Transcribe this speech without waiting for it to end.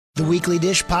The Weekly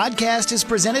Dish podcast is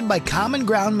presented by Common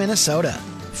Ground Minnesota.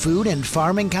 Food and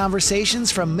farming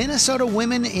conversations from Minnesota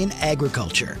women in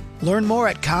agriculture. Learn more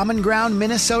at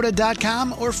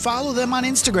commongroundminnesota.com or follow them on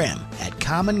Instagram at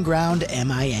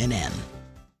commongroundminn.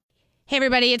 Hey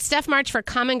everybody, it's Steph March for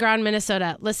Common Ground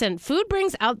Minnesota. Listen, food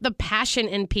brings out the passion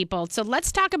in people, so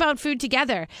let's talk about food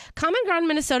together. Common Ground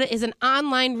Minnesota is an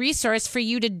online resource for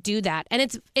you to do that,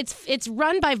 and it's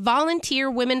run by volunteer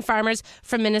women farmers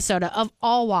from Minnesota of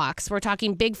all walks. We're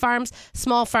talking big farms,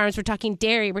 small farms, we're talking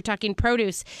dairy, we're talking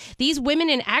produce. These women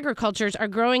in agriculture are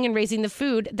growing and raising the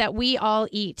food that we all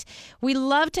eat. We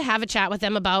love to have a chat with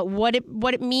them about what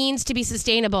it means to be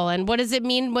sustainable and what does it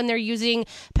mean when they're using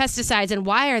pesticides and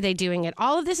why are they doing it.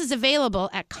 All of this is available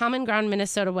at Common Ground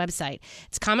Minnesota website.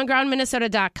 It's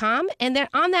commongroundminnesota.com. And then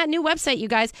on that new website, you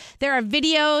guys, there are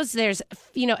videos, there's,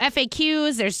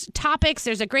 FAQs, there's topics,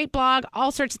 there's a great blog,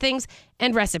 all sorts of things,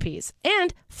 and recipes.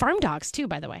 And farm dogs, too,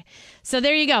 by the way. So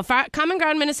there you go.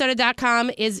 commongroundminnesota.com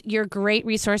is your great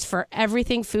resource for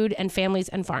everything food and families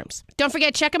and farms. Don't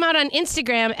forget, check them out on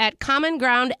Instagram at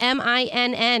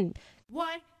commongroundminn.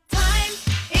 What time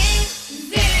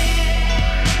is it?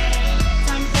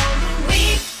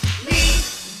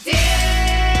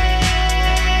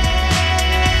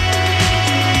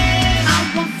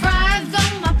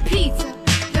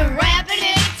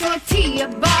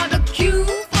 Barbecue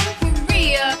from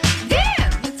Korea.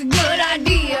 Damn, it's a good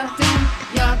idea.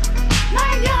 Yuck,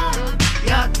 my yuck,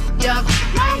 yuck, yuck,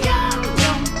 my yuck,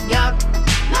 yuck,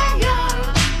 my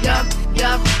yuck, yuck,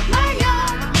 yuck, my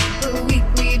yuck. The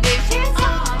weekly dish is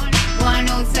on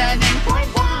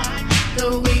 107.1.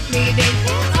 The weekly dish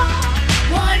is on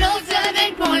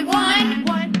 107.1.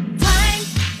 What time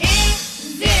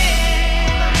is it?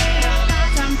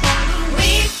 Time for the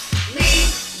weekly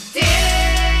dish.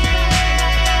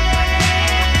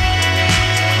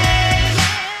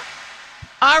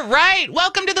 All right.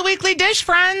 Welcome to the Weekly Dish,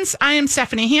 friends. I am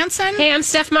Stephanie Hansen. Hey, I'm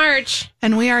Steph March.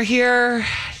 And we are here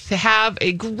to have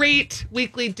a great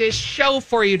Weekly Dish show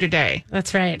for you today.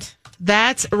 That's right.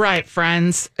 That's right,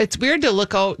 friends. It's weird to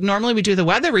look out. Normally we do the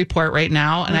weather report right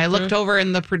now, and I looked over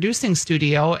in the producing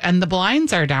studio, and the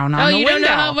blinds are down on the window. Oh, you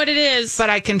don't know what it is.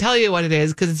 But I can tell you what it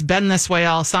is, because it's been this way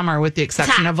all summer, with the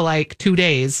exception of like 2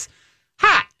 days.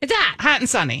 Hot. It's hot. Hot and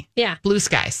sunny. Yeah. Blue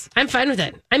skies. I'm fine with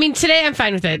it. I mean, today I'm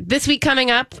fine with it. This week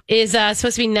coming up is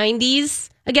supposed to be 90s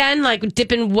again, like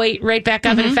dipping right back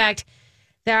up. And in fact,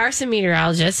 there are some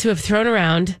meteorologists who have thrown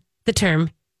around the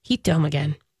term heat dome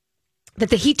again.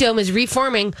 That the heat dome is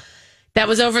reforming. That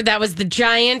was the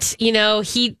giant,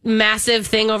 heat massive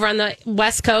thing over on the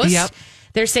West Coast. Yep.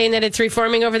 They're saying that it's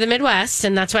reforming over the Midwest,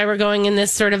 and that's why we're going in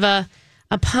this sort of a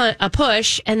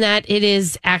push, and that it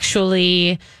is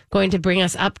actually going to bring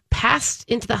us up past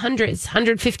into the hundreds,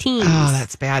 115. Oh,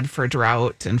 that's bad for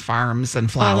drought and farms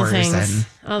and flowers.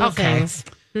 All the things.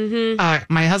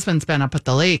 Mm-hmm. My husband's been up at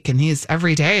the lake, and he's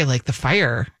every day, like the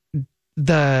fire,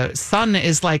 the sun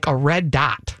is like a red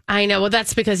dot. I know. Well,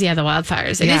 that's because, the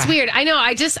wildfires. It is weird. I know.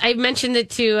 I mentioned it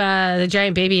to the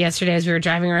giant baby yesterday as we were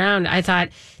driving around. I thought,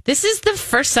 this is the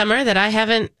first summer that I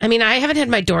haven't had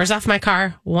my doors off my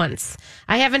car once.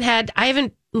 I haven't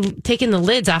taken the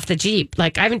lids off the Jeep.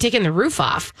 Like, I haven't taken the roof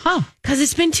off. Because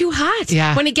it's been too hot.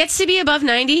 Yeah. When it gets to be above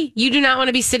 90, you do not want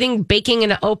to be sitting baking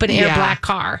in an open air black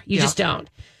car. You just don't.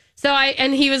 So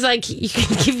and he was like, you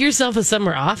can give yourself a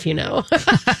summer off, I was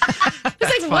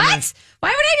like, funny. What? Why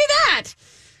would I do that?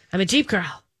 I'm a Jeep girl.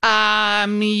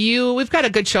 We've got a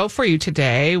good show for you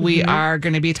today. We are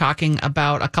going to be talking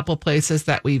about a couple places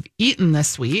that we've eaten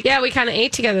this week. Yeah, we kind of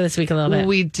ate together this week a little bit.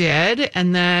 We did.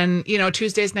 And then,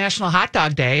 Tuesday's National Hot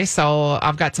Dog Day. So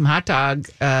I've got some hot dog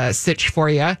sitch for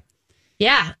you.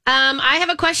 Yeah. I have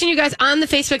a question, you guys, on the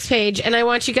Facebook page, and I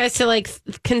want you guys to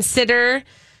consider.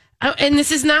 And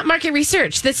this is not market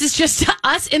research. This is just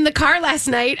us in the car last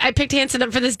night. I picked Hanson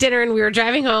up for this dinner, and we were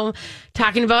driving home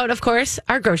talking about, of course,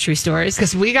 our grocery stores.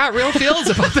 Because we got real feels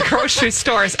about the grocery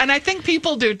stores. And I think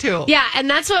people do, too. Yeah, and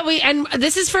that's what and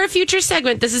this is for a future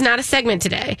segment. This is not a segment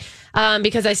today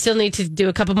because I still need to do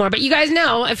a couple more. But you guys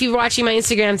know, if you're watching my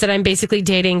Instagrams, that I'm basically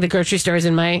dating the grocery stores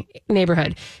in my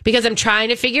neighborhood because I'm trying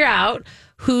to figure out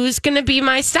who's going to be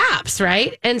my stops,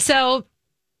 right? And so...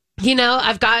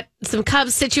 I've got some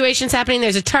Cubs situations happening.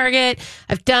 There's a Target.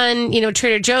 I've done,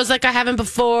 Trader Joe's like I haven't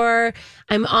before.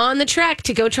 I'm on the track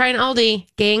to go try an Aldi.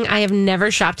 Gang, I have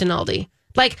never shopped an Aldi.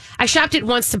 Like, I shopped it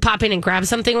once to pop in and grab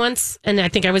something once, and I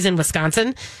think I was in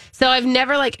Wisconsin. So I've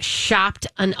never, shopped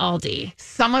an Aldi.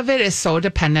 Some of it is so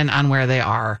dependent on where they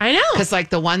are. I know. Because,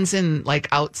 the ones in,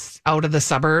 out of the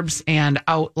suburbs and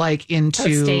out, into,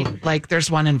 Outstate.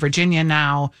 there's one in Virginia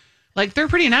now. They're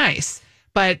pretty nice.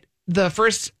 But the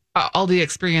first all the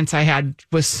experience I had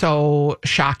was so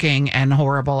shocking and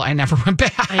horrible. I never went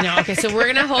back. I know. Okay, so we're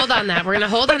going to hold on that. We're going to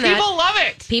hold on that. People love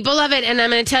it. People love it. And I'm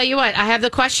going to tell you what, I have the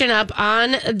question up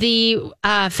on the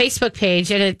Facebook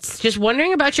page, and it's just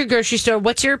wondering about your grocery store.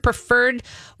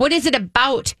 What is it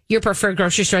about your preferred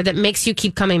grocery store that makes you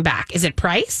keep coming back? Is it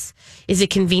price? Is it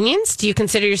convenience? Do you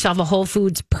consider yourself a Whole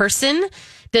Foods person?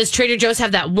 Does Trader Joe's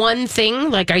have that one thing?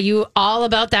 Like, are you all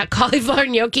about that cauliflower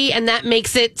gnocchi? And that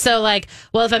makes it so like,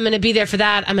 well, if I'm going to be there for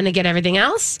that, I'm going to get everything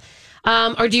else.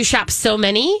 Or do you shop so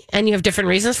many and you have different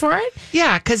reasons for it?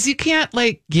 Yeah, because you can't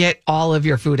like get all of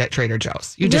your food at Trader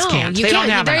Joe's. You just can't. You they can't. don't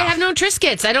have They enough. have no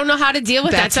Triscuits. I don't know how to deal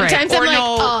with That's that. Sometimes right. I'm Or like,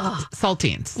 no oh.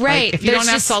 saltines. Right. Like, if you There's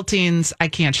don't have just- saltines, I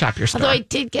can't shop your store. Although I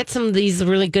did get some of these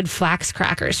really good flax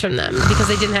crackers from them because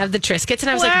they didn't have the Triscuits.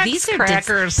 And I was like, these are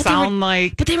crackers but they were- sound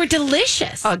like But they were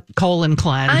delicious. a colon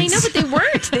cleanse. I know, but they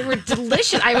weren't. They were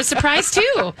delicious. I was surprised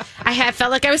too.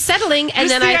 felt like I was settling, and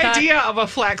Just then the I thought, idea of a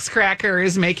flex cracker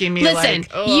is making me listen,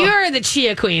 like, ugh. you're the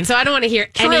chia queen, so I don't want to hear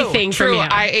anything True. from you.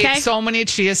 I okay? ate so many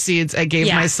chia seeds, I gave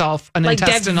Yeah. myself an like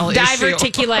intestinal issue.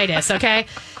 diverticulitis. Okay,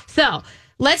 so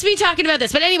let's be talking about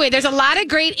this. But anyway, there's a lot of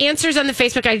great answers on the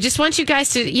Facebook. I just want you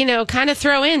guys to, kind of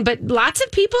throw in. But lots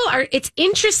of people it's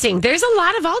interesting. There's a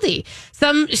lot of Aldi.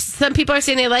 Some people are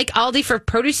saying they like Aldi for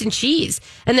produce and cheese.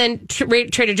 And then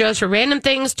Trader Joe's for random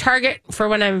things. Target for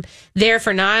when I'm there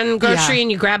for non-grocery Yeah.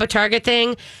 and you grab a Target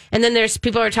thing. And then there's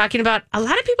people are talking about, a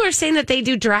lot of people are saying that they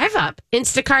do drive up,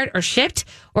 Instacart or Shipt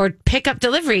or pick up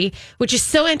delivery, which is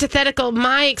so antithetical.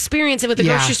 My experience with the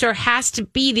Yeah. grocery store has to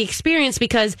be the experience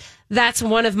because that's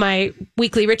one of my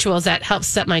weekly rituals that helps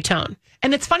set my tone.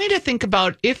 And it's funny to think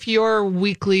about if your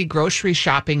weekly grocery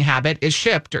shopping habit is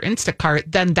Shipt or Instacart,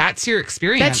 then that's your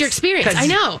experience. That's your experience. 'Cause I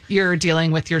know. You're dealing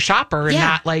with your shopper and Yeah.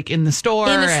 not like in the store.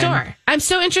 In the and store. I'm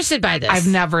so interested by this. I've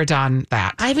never done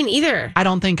that. I haven't either. I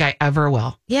don't think I ever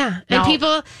will. Yeah. And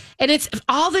No. it's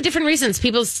all the different reasons.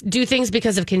 People do things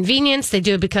because of convenience. They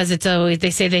do it because they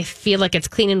say they feel like it's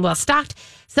clean and well stocked.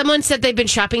 Someone said they've been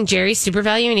shopping Jerry's Super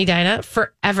Value in Edina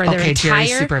forever. Their Okay, entire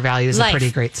Jerry's Super Value is a life.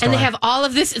 pretty great store. And they have all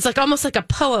of this. It's like almost like a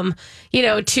poem,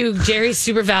 to Jerry's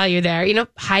Super Value there.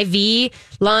 Hy-Vee,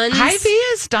 Lund's. Hy-Vee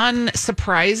has done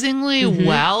surprisingly Mm-hmm.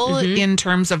 well in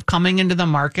terms of coming into the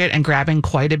market and grabbing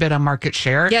quite a bit of market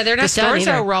share. Yeah, they're not The done stores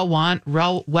either.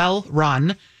 are well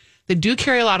run. They do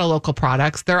carry a lot of local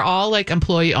products. They're all like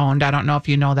employee owned. I don't know if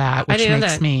you know that, I which didn't know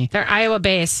makes that. me They're Iowa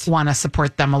based. want to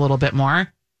support them a little bit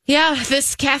more. Yeah,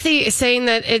 this Kathy is saying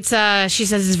that she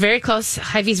says it's very close.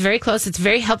 Hy-Vee's very close. It's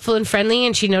very helpful and friendly.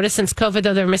 And she noticed since COVID,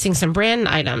 though, they're missing some brand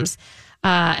items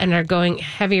and are going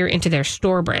heavier into their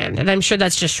store brand. And I'm sure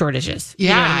that's just shortages. You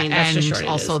know what I mean? That's and just shortages.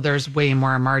 also there's way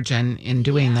more margin in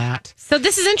doing that. So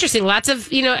this is interesting. Lots of,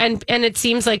 and it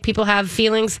seems like people have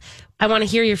feelings. I want to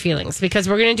hear your feelings because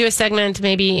we're going to do a segment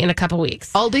maybe in a couple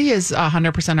weeks. Aldi is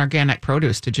 100% organic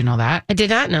produce. Did you know that? I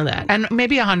did not know that. And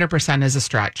maybe 100% is a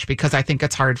stretch because I think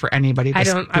it's hard for anybody to I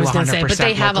do was 100% going to say, but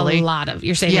they have locally. a lot of,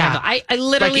 you're saying, Yeah. I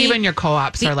literally, Like even your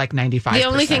co-ops are like 95%. the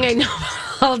only thing I know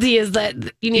about Aldi is that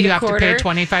you need you a have quarter. to pay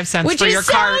 25 cents which for is your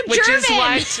so cart, which is German.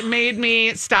 what made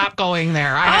me stop going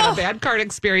there. I had a bad cart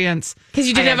experience. Because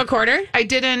you didn't I have a quarter? I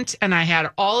didn't, and I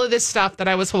had all of this stuff that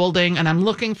I was holding, and I'm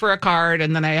looking for a card,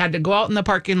 and then I had to go out in the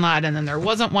parking lot, and then there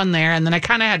wasn't one there, and then I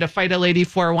kind of had to fight a lady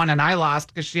for one, and I lost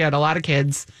because she had a lot of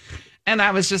kids, and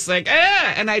I was just like,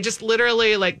 and I just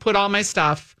literally like put all my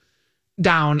stuff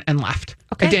down and left.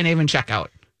 Okay. I didn't even check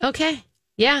out. Okay.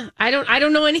 Yeah, I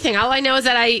don't know anything. All I know is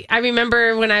that I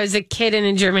remember when I was a kid and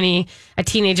in Germany, a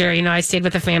teenager, I stayed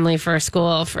with a family for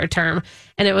school for a term.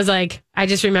 And it was like, I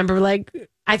just remember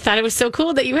I thought it was so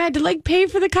cool that you had to pay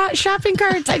for the shopping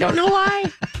carts. I don't know why.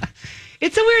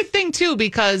 It's a weird thing too,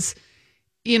 because,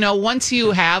 once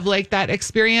you have that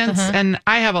experience, and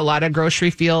I have a lot of grocery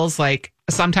feels,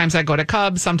 sometimes I go to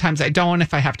Cubs, sometimes I don't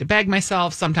if I have to bag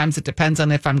myself. Sometimes it depends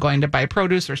on if I'm going to buy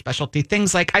produce or specialty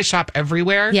things. I shop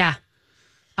everywhere. Yeah.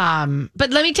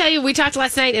 But let me tell you, we talked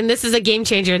last night, and this is a game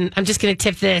changer, and I'm just going to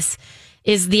tip this,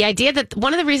 is the idea that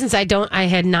one of the reasons I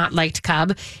had not liked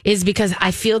Cub is because I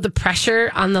feel the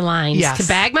pressure on the lines Yes. to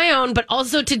bag my own, but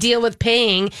also to deal with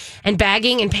paying and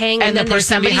bagging and paying. And then the there's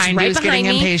person somebody's behind you right is behind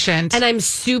getting me, impatient. and I'm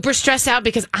super stressed out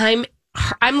because I'm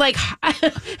like,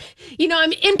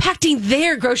 I'm impacting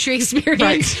their grocery experience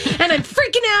Right. and I'm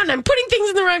freaking out and I'm putting things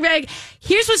in the wrong bag.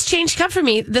 Here's what's changed Cub for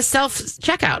me, the self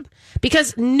checkout,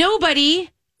 because nobody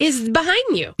is behind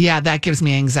you. Yeah, that gives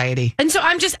me anxiety. And so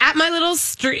I'm just at my little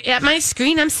at my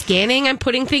screen. I'm scanning. I'm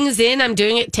putting things in. I'm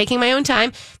doing it, taking my own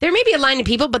time. There may be a line of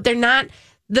people, but they're not.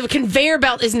 The conveyor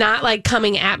belt is not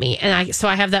coming at me, and so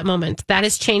I have that moment that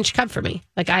has changed Cub for me.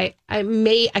 I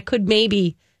could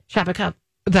maybe shop a Cub.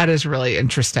 That is really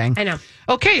interesting. I know.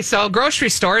 Okay, so grocery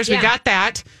stores, we Yeah. got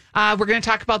that. We're going to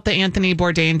talk about the Anthony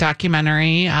Bourdain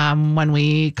documentary when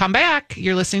we come back.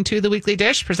 You're listening to The Weekly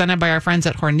Dish, presented by our friends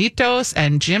at Hornitos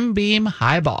and Jim Beam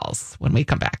Highballs when we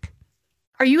come back.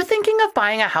 Are you thinking of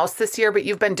buying a house this year, but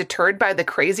you've been deterred by the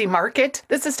crazy market?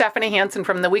 This is Stephanie Hansen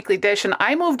from The Weekly Dish, and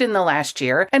I moved in the last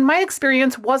year, and my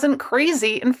experience wasn't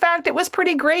crazy. In fact, it was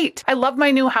pretty great. I love my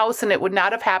new house, and it would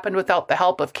not have happened without the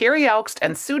help of Carrie Augst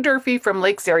and Sue Durfee from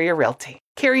Lakes Area Realty.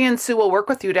 Carrie and Sue will work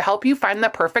with you to help you find the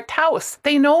perfect house.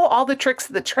 They know all the tricks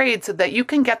of the trade so that you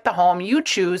can get the home you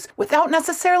choose without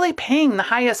necessarily paying the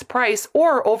highest price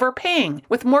or overpaying.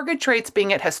 With mortgage rates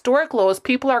being at historic lows,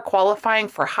 people are qualifying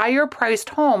for higher priced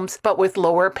homes but with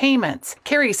lower payments.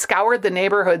 Carrie scoured the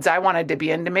neighborhoods I wanted to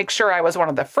be in to make sure I was one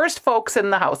of the first folks in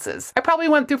the houses. I probably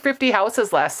went through 50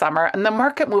 houses last summer, and the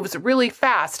market moves really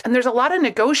fast, and there's a lot of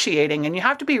negotiating, and you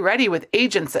have to be ready with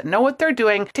agents that know what they're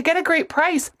doing to get a great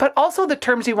price, but also the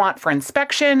terms you want for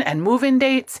inspection and move-in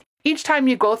dates. Each time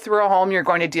you go through a home, you're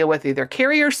going to deal with either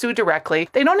Carrie or Sue directly.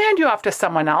 They don't hand you off to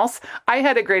someone else. I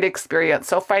had a great experience,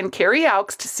 so find Carrie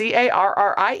Augst,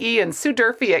 Carrie, and Sue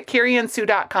Durfee at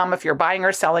carrieandsue.com if you're buying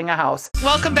or selling a house.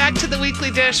 Welcome back to The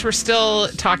Weekly Dish. We're still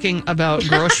talking about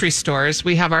grocery stores.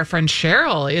 We have our friend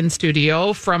Cheryl in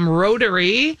studio from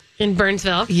Rotary. In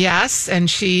Burnsville. Yes, and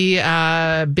she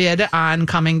bid on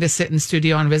coming to sit in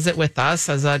studio and visit with us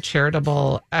as a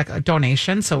charitable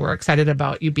donation. So we're excited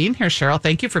about you being here, Cheryl.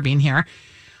 Thank you for being here.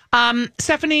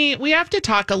 Stephanie, we have to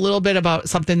talk a little bit about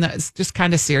something that's just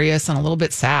kind of serious and a little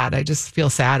bit sad. I just feel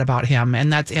sad about him,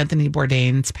 and that's Anthony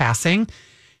Bourdain's passing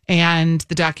and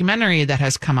the documentary that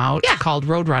has come out called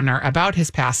Roadrunner about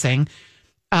his passing.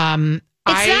 It's not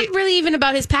really even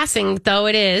about his passing, though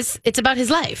it is. It's about his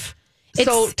life.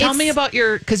 So tell me about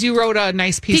because you wrote a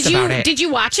nice piece about it. Did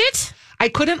you watch it? I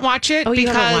couldn't watch it you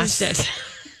because haven't watched it.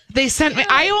 They sent me.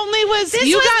 I only was. This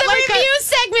you was got the like review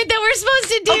segment that we're supposed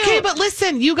to do. Okay, but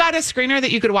listen, you got a screener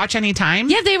that you could watch anytime.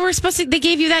 Yeah, they were supposed to. They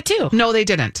gave you that too. No, they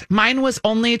didn't. Mine was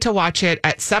only to watch it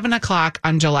at 7:00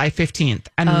 on July 15th,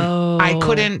 and I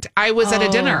couldn't. I was at a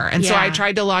dinner, and so I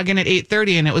tried to log in at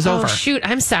 8:30, and it was over. Shoot,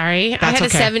 I'm sorry. I had a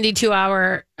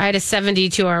 72-hour. I had a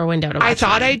 72-hour window to watch. I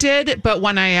thought I did, but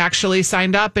when I actually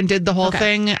signed up and did the whole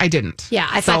thing, I didn't. Yeah,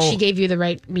 I thought she gave you the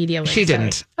right media link. She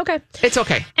didn't. Okay, it's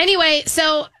okay. Anyway,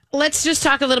 so. Let's just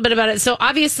talk a little bit about it. So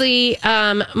obviously,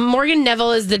 Morgan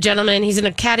Neville is the gentleman. He's an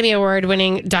Academy Award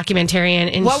winning documentarian.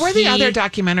 And what were the other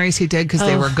documentaries he did? Because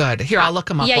they were good. Here, I'll look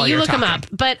them up. Yeah, while you you're look talking. them up.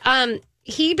 But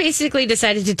he basically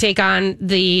decided to take on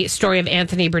the story of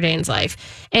Anthony Bourdain's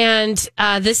life. And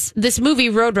this movie,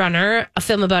 Roadrunner, a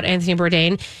film about Anthony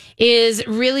Bourdain, is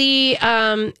really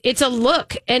it's a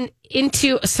look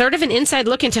into sort of an inside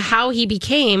look into how he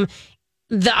became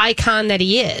the icon that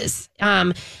he is.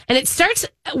 And it starts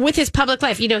with his public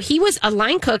life. You know, he was a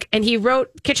line cook and he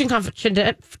wrote Kitchen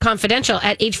Confidential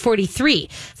at age 43.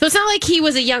 So it's not like he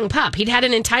was a young pup. He'd had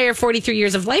an entire 43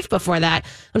 years of life before that.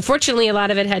 Unfortunately, a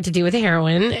lot of it had to do with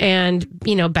heroin and,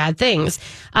 you know, bad things.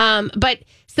 But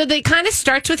so they kind of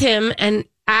starts with him and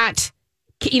at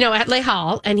Les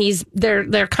Hall, and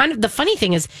they're kind of, the funny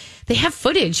thing is they have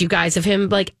footage, you guys, of him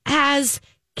like as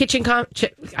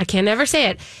I can never say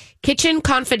it. Kitchen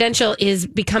Confidential is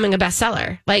becoming a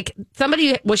bestseller. Like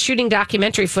somebody was shooting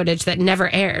documentary footage that never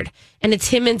aired, and it's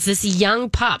him as this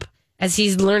young pup as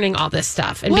he's learning all this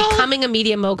stuff and becoming a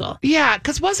media mogul. Yeah,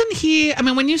 because wasn't he? I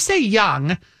mean, when you say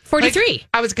young, 43. Like,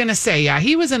 I was going to say,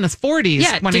 he was in his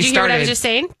 40s when he started. Did you hear what I was just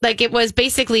saying? Like it was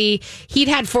basically he'd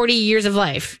had 40 years of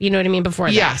life. You know what I mean? Before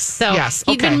that, yes.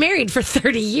 He'd been married for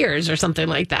 30 years or something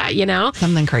like that. You know,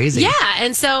 something crazy. Yeah,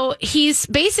 and so he's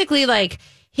basically like.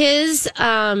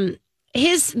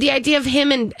 The idea of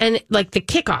him and like the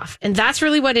kickoff. And that's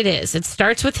really what it is. It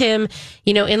starts with him,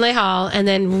 you know, in Les Hall and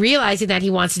then realizing that he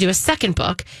wants to do a second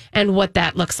book and what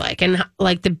that looks like and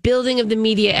like the building of the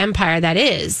media empire that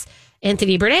is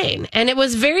Anthony Bourdain. And it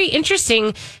was very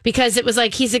interesting because it was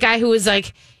like, he's a guy who was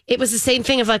like, it was the same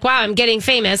thing of like, wow, I'm getting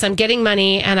famous, I'm getting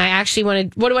money, and I actually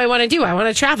what do I want to do? I want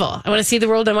to travel. I want to see the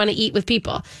world. I want to eat with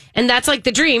people. And that's like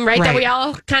the dream, right? That we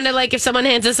all kind of like, if someone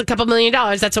hands us a couple $1 million,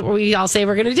 that's what we all say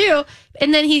we're going to do.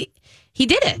 And then he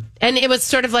did it. And it was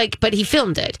sort of like, but he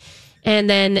filmed it. And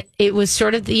then it was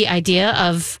sort of the idea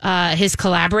of his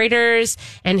collaborators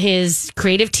and his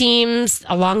creative teams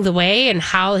along the way and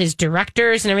how his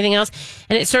directors and everything else.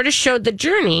 And it sort of showed the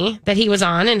journey that he was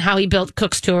on and how he built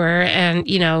Cook's Tour and,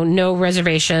 you know, no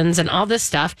reservations and all this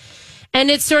stuff.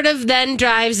 And it sort of then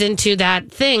drives into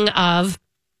that thing of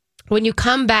when you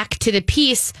come back to the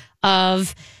piece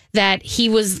of that he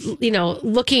was,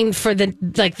 looking for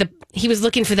he was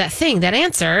looking for that thing, that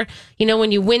answer,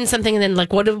 when you win something and then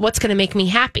like, what's going to make me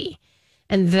happy?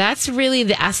 And that's really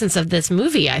the essence of this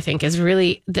movie, I think, is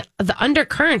really the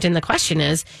undercurrent in the question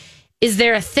is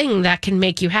there a thing that can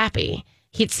make you happy?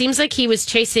 It seems like he was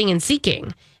chasing and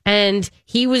seeking, and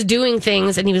he was doing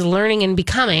things and he was learning and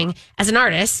becoming as an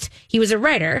artist. He was a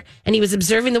writer and he was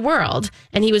observing the world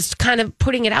and he was kind of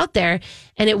putting it out there,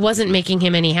 and it wasn't making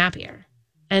him any happier.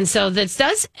 And so this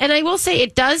does, and I will say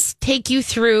it does take you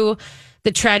through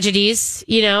the tragedies,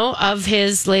 of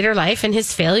his later life and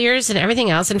his failures and everything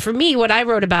else. And for me, what I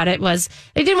wrote about it was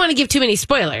I didn't want to give too many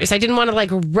spoilers. I didn't want to like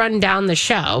run down the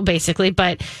show, basically.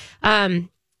 But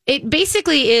it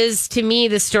basically is, to me,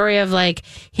 the story of like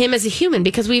him as a human,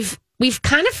 because we've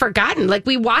kind of forgotten. Like,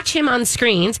 we watch him on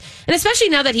screens, and especially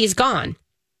now that he's gone,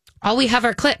 all we have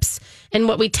are clips. And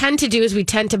what we tend to do is we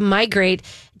tend to migrate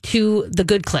to the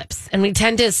good clips, and we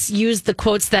tend to use the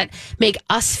quotes that make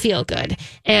us feel good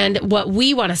and what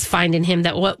we want to find in him,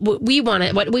 that what we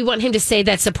want him to say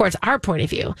that supports our point of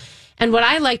view. And what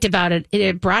I liked about it,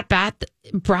 it brought back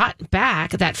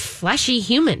that fleshy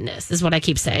humanness, is what I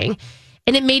keep saying.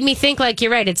 And it made me think, like, you're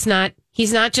right,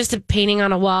 he's not just a painting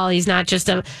on a wall. He's not just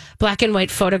a black and white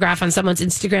photograph on someone's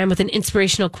Instagram with an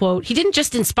inspirational quote. He didn't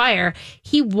just inspire.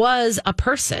 He was a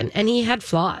person, and he had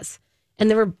flaws, and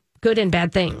there were good and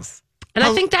bad things. And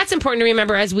I think that's important to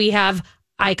remember as we have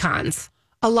icons.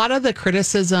 A lot of the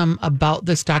criticism about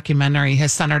this documentary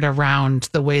has centered around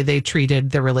the way they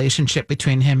treated the relationship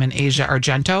between him and Asia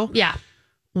Argento. Yeah.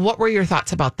 What were your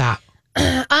thoughts about that?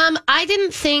 I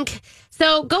didn't think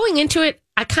so. Going into it,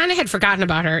 I kind of had forgotten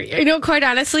about her. Quite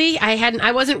honestly,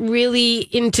 I wasn't really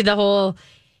into the whole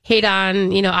hate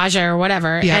on, Aja or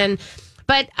whatever. Yeah.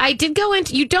 But I did go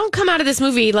into, you don't come out of this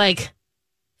movie like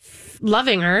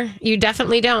loving her. You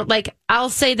definitely don't. Like,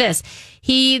 I'll say this.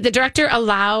 The director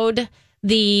allowed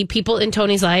the people in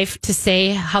Tony's life to say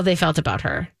how they felt about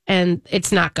her, and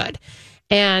it's not good.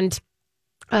 And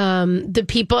the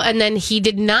people, and then he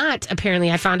did not,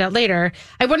 apparently, I found out later.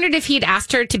 I wondered if he'd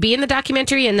asked her to be in the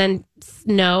documentary, and then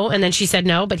no, and then she said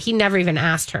no, but he never even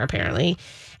asked her, apparently.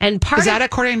 And is that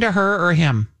according to her or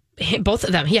him? Both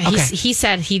of them. Yeah. Okay. He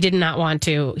said he did not want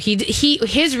to.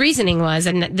 His reasoning was,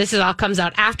 and this all comes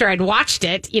out after I'd watched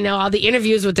it, all the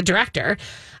interviews with the director,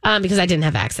 because I didn't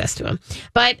have access to him.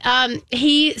 But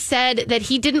he said that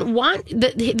he didn't want,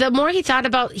 the more he thought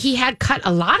about, he had cut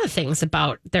a lot of things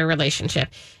about their relationship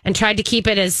and tried to keep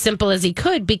it as simple as he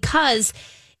could, because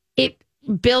it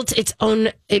built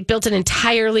an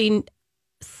entirely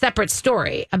separate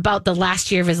story about the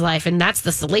last year of his life, and that's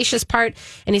the salacious part.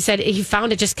 And he said he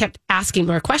found it just kept asking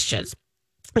more questions.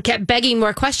 It kept begging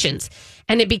more questions,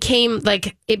 and it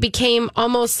became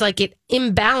almost like it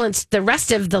imbalanced the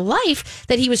rest of the life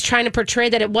that he was trying to portray,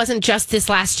 that it wasn't just this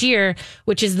last year,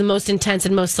 which is the most intense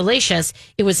and most salacious.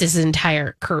 It was his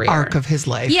entire career arc of his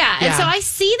life. Yeah. And so I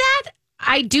see that.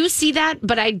 I do see that,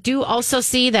 but I do also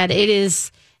see that it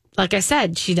is, like I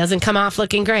said, she doesn't come off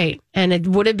looking great. And it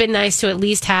would have been nice to at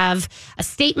least have a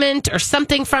statement or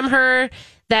something from her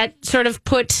that sort of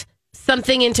put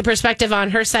something into perspective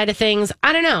on her side of things.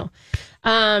 I don't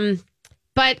know.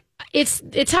 But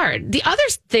it's hard. The other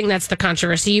thing that's the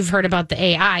controversy, you've heard about the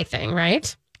AI thing,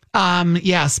 right?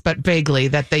 Yes, but vaguely,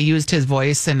 that they used his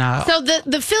voice in a... So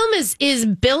the film is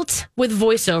built with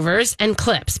voiceovers and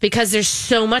clips, because there's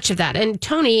so much of that. And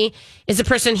Tony is a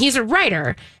person, he's a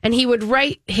writer, and he would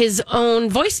write his own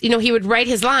voice. He would write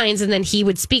his lines and then he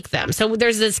would speak them. So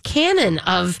there's this canon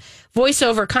of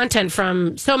voiceover content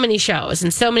from so many shows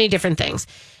and so many different things.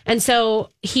 And so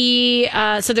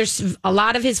so there's a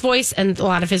lot of his voice and a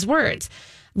lot of his words.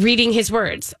 Reading his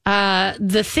words.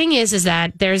 The thing is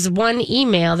that there's one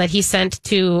email that he sent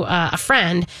to a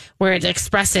friend where it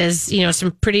expresses,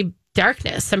 some pretty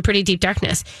deep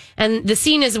darkness. And the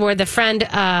scene is where the friend,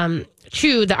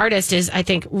 Chu, the artist, is, I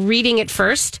think, reading it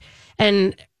first.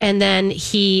 And then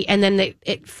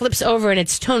it flips over and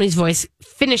it's Tony's voice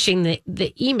finishing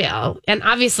the email. And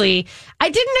obviously,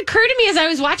 it didn't occur to me as I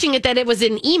was watching it that it was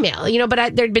an email,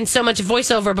 but there'd been so much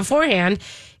voiceover beforehand.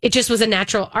 It just was a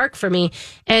natural arc for me.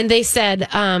 And they said,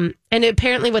 and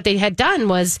apparently what they had done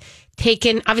was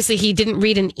obviously he didn't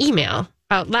read an email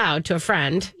out loud to a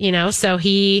friend, so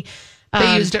he...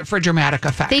 They used it for dramatic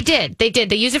effect. They did.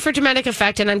 They used it for dramatic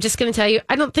effect. And I'm just going to tell you,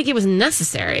 I don't think it was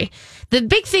necessary. The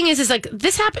big thing is like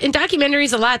this happens in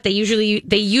documentaries a lot. They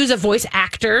use a voice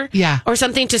actor or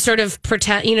something to sort of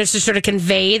pretend, to sort of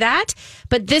convey that.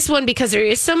 But this one, because there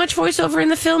is so much voiceover in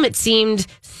the film, it seemed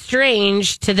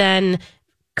strange to then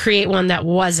create one that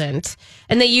wasn't.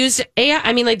 And they used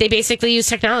AI. They basically used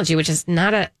technology, which is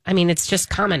not it's just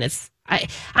common. It's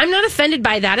I'm not offended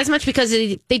by that as much because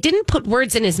they didn't put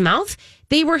words in his mouth.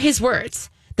 They were his words.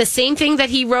 The same thing that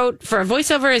he wrote for a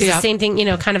voiceover is the same thing,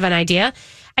 kind of an idea.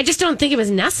 I just don't think it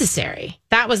was necessary.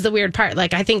 That was the weird part.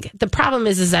 Like, I think the problem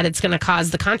is that it's going to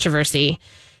cause the controversy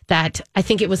that I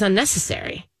think it was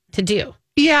unnecessary to do.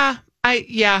 Yeah.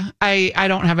 I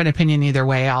don't have an opinion either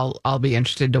way. I'll be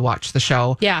interested to watch the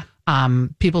show. Yeah.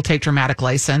 People take dramatic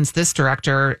license. This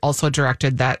director also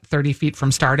directed that 30 Feet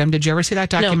from Stardom. Did you ever see that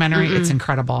documentary? No. It's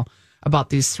incredible about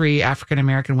these 3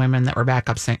 African-American women that were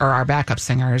are backup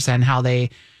singers and how they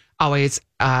always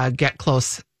get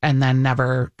close and then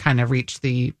never kind of reach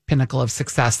the pinnacle of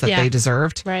success that they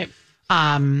deserved. Right.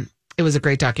 It was a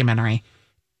great documentary.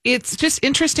 It's just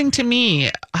interesting to me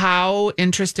how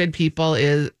interested people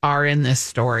are in this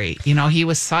story. He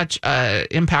was such an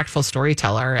impactful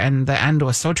storyteller, and the end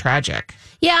was so tragic.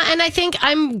 Yeah, and I think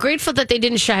I'm grateful that they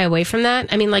didn't shy away from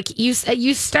that. I mean, like you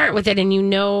start with it,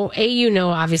 and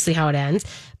obviously how it ends,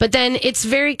 but then it's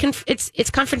very it's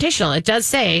confrontational. It does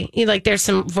say there's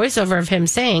some voiceover of him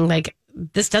saying like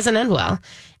this doesn't end well,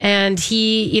 and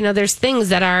he there's things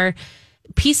that are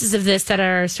pieces of this that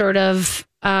are sort of.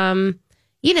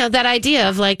 That idea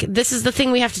of like, this is the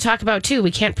thing we have to talk about too. We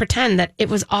can't pretend that it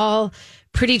was all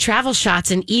pretty travel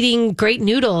shots and eating great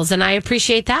noodles. And I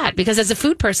appreciate that because as a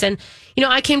food person,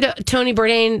 I came to Tony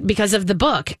Bourdain because of the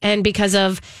book and because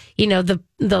of, the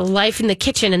life in the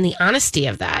kitchen and the honesty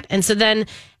of that. And so then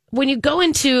when you go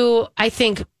into, I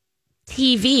think,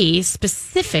 TV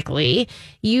specifically,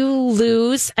 you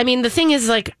lose. I mean, the thing is,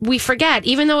 like, we forget,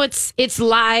 even though it's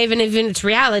live and even it's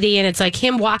reality and it's like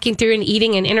him walking through and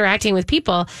eating and interacting with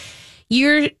people,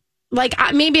 you're like,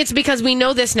 maybe it's because we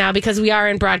know this now because we are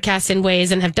in broadcast in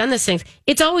ways and have done these things.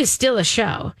 It's always still a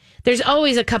show. There's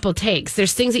always a couple takes.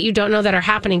 There's things that you don't know that are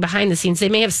happening behind the scenes. They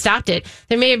may have stopped it.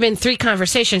 There may have been 3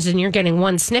 conversations and you're getting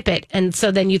one snippet. And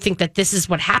so then you think that this is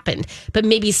what happened, but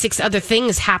maybe 6 other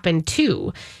things happened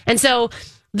too. And so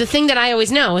the thing that I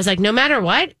always know is like, no matter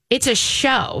what, it's a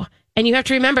show. And you have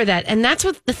to remember that. And that's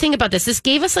what the thing about this. This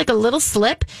gave us like a little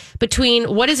slip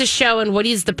between what is a show and what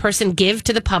does the person give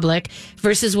to the public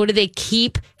versus what do they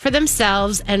keep for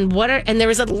themselves and there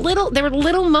were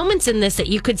little moments in this that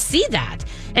you could see that.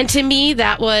 And to me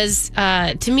that was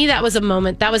a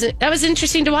moment that was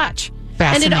interesting to watch.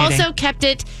 And it also kept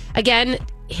it again.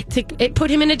 It put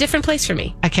him in a different place for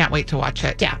me. I can't wait to watch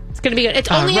it. Yeah, it's going to be good.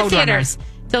 It's only at theaters.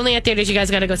 It's only at theaters. You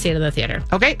guys got to go see it in the theater.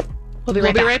 Okay. We'll be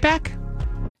right back.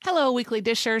 Hello, Weekly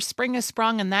Dishers. Spring has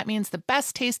sprung, and that means the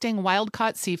best tasting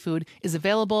wild-caught seafood is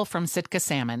available from Sitka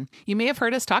Salmon. You may have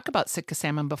heard us talk about Sitka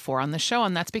Salmon before on the show,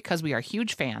 and that's because we are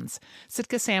huge fans.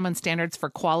 Sitka Salmon standards for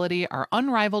quality are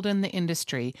unrivaled in the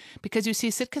industry because you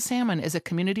see, Sitka Salmon is a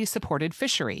community-supported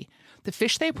fishery. The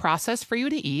fish they process for you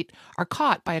to eat are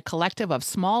caught by a collective of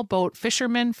small boat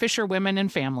fishermen, fisherwomen,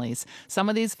 and families. Some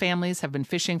of these families have been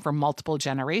fishing for multiple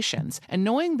generations, and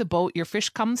knowing the boat your fish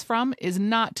comes from is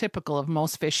not typical of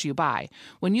most fish you buy.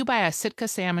 When you buy a Sitka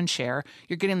Salmon share,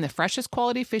 you're getting the freshest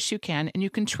quality fish you can, and you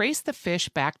can trace the fish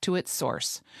back to its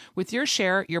source. With your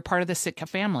share, you're part of the Sitka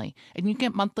family, and you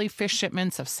get monthly fish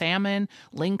shipments of salmon,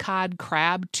 lingcod,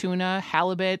 crab, tuna,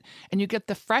 halibut, and you get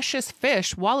the freshest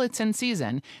fish while it's in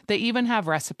season. They even have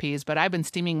recipes, but I've been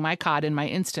steaming my cod in my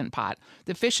Instant Pot.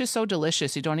 The fish is so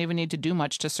delicious, you don't even need to do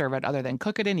much to serve it other than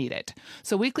cook it and eat it.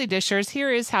 So Weekly Dishers, here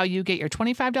is how you get your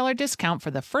 $25 discount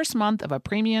for the first month of a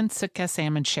premium Sitka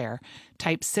Salmon share.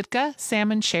 Type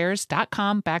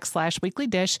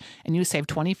sitkasalmonshares.com/weeklydish and you save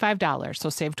 $25.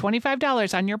 So save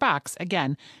 $25 on your box.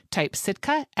 Again, type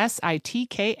Sitka,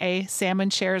 SITKA,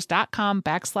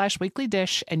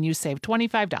 salmonshares.com/weeklydish and you save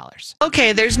 $25.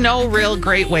 Okay, there's no real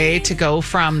great way to go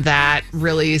from that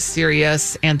really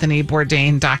serious Anthony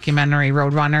Bourdain documentary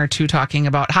Roadrunner to talking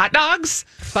about hot dogs,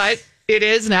 but it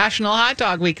is National Hot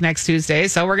Dog Week next Tuesday,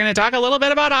 so we're going to talk a little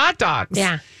bit about hot dogs.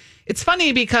 Yeah. It's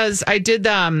funny because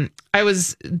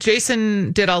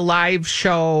Jason did a live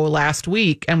show last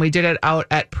week and we did it out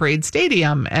at Parade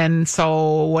Stadium. And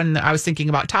so when I was thinking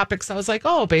about topics, I was like,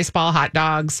 oh, baseball, hot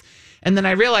dogs. And then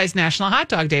I realized National Hot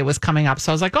Dog Day was coming up.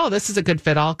 So I was like, oh, this is a good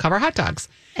fit. I'll cover hot dogs.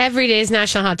 Every day is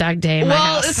National Hot Dog Day in my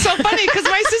house. It's so funny because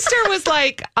my sister was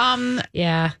like,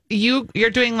 yeah, you're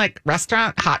doing like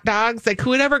restaurant hot dogs. Like who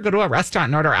would ever go to a restaurant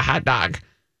and order a hot dog?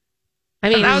 I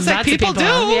mean, I was like, people do.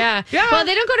 Yeah. Well,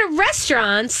 they don't go to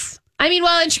restaurants. I mean,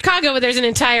 well, in Chicago, there's an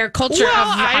entire culture of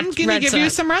I'm going to give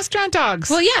you some restaurant dogs.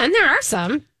 Well, yeah, and there are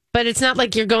some, but it's not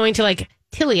like you're going to like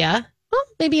Tilia. Well,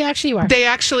 maybe actually you are. They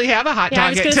actually have a hot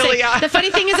dog at Tilia. The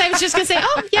funny thing is, I was just going to say,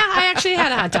 oh, yeah, I actually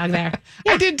had a hot dog there.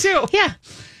 Yeah. I did too. Yeah.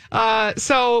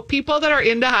 So people that are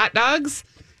into hot dogs,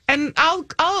 And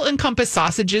I'll encompass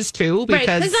sausages too, Right,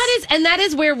 because because that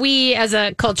is where we as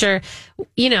a culture,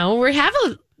 we have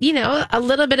a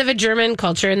little bit of a German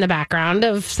culture in the background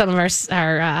of some of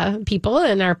our people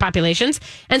and our populations.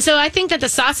 And so I think that the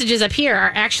sausages up here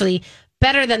are actually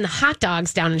better than the hot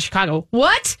dogs down in Chicago.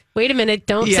 What? Wait a minute.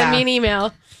 Don't send me an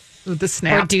email. the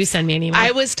snap. Or do send me an email.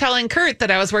 I was telling Kurt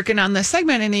that I was working on this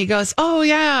segment, and he goes, "Oh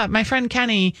yeah, my friend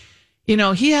Kenny,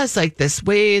 he has like this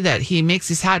way that he makes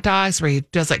these hot dogs where he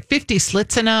does like 50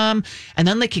 slits in them, and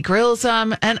then like he grills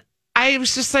them." And I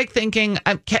was just like thinking,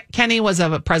 Kenny was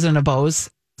a president of Bose.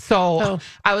 So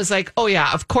I was like, oh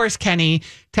yeah, of course Kenny,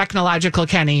 technological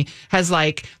Kenny, has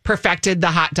like perfected the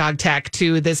hot dog tech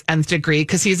to this nth degree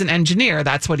because he's an engineer.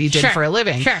 That's what he did for a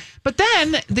living. Sure. But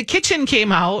then the kitchen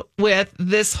came out with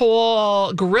this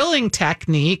whole grilling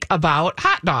technique about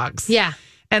hot dogs. Yeah.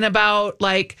 And about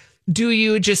like, do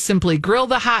you just simply grill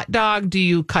the hot dog? Do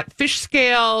you cut fish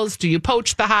scales? Do you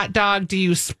poach the hot dog? Do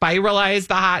you spiralize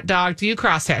the hot dog? Do you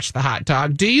crosshatch the hot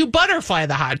dog? Do you butterfly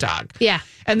the hot dog? Yeah.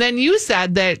 And then you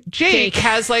said that Jake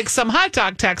has like some hot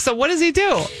dog tech. So what does he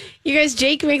do? You guys,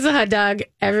 Jake makes a hot dog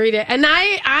every day. And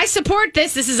I support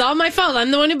this. This is all my fault. I'm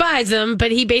the one who buys them.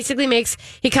 But he basically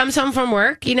he comes home from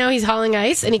work, he's hauling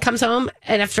ice, and he comes home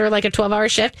and after like a 12-hour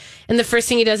shift. And the first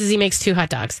thing he does is he makes 2 hot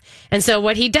dogs. And so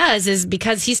what he does is,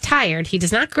 because he's tired, he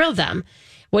does not grill them.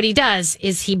 What he does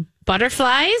is he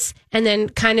butterflies and then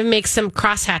kind of makes some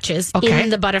cross hatches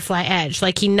in the butterfly edge.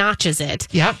 Like he notches it.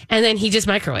 Yep. And then he just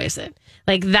microwaves it.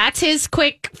 Like that's his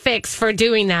quick fix for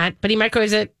doing that. But he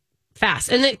microwaves it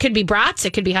fast. And it could be brats,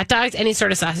 it could be hot dogs, any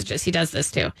sort of sausages. He does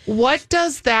this too. What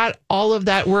does all of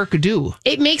that work do?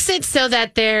 It makes it so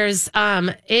that there's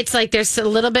it's like there's a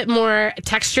little bit more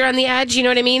texture on the edge, you know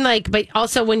what I mean? Like, but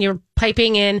also when you're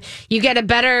piping in, you get a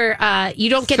better you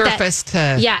don't get surface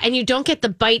that and you don't get the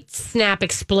bite snap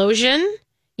explosion,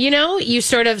 you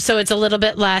sort of, so it's a little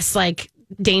bit less like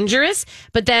dangerous,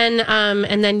 but then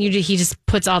and then he just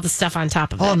puts all the stuff on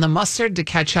top of it. Oh, and the mustard to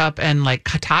ketchup and like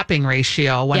topping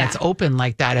ratio when it's open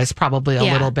like that is probably a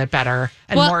little bit better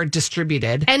and more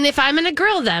distributed. And if I'm going to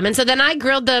grill them, and so then I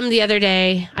grilled them the other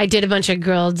day. I did a bunch of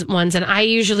grilled ones, and I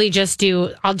usually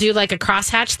I'll do like a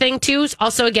crosshatch thing too.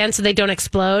 Also, again, so they don't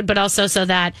explode, but also so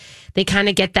that they kind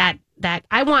of get that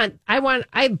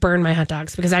I burn my hot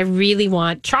dogs because I really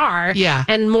want char. Yeah.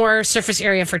 And more surface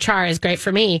area for char is great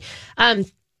for me.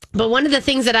 But one of the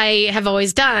things that I have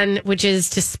always done, which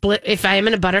is to split, if I am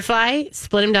in a butterfly,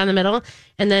 split them down the middle.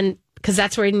 And then, because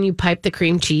that's where you pipe the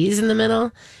cream cheese in the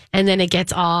middle. And then it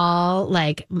gets all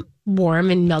like warm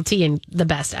and melty and the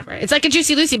best ever. It's like a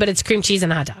Juicy Lucy, but it's cream cheese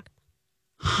and a hot dog.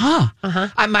 Huh.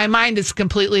 Uh-huh. My mind is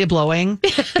completely blowing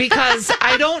because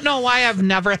I don't know why I've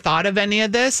never thought of any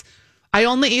of this. I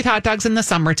only eat hot dogs in the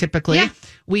summer, typically. Yeah.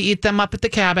 We eat them up at the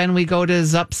cabin. We go to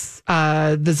Zup's.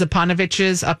 The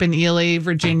Zapanoviches up in Ely,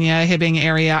 Virginia, Hibbing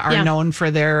area are known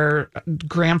for their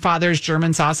grandfather's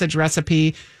German sausage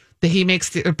recipe that he makes.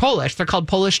 They're Polish. They're called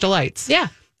Polish Delights. Yeah.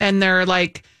 And they're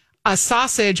like a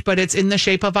sausage, but it's in the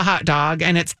shape of a hot dog,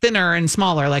 and it's thinner and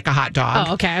smaller like a hot dog.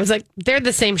 Oh, okay. I was like, they're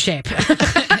the same shape. No,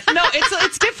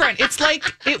 it's different. It's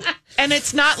like and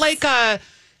it's not like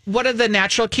what are the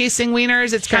natural casing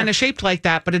wieners? It's kind of shaped like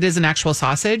that, but it is an actual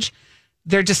sausage.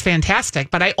 They're just fantastic.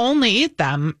 But I only eat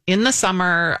them in the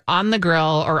summer on the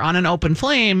grill or on an open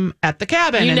flame at the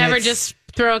cabin. You never just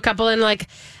throw a couple in like...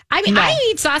 I mean, I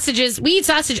eat sausages. We eat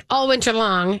sausage all winter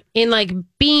long in like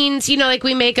beans, like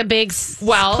we make a big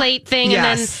plate thing.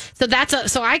 Yes. And then,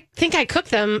 so I think I cook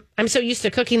them. I'm so used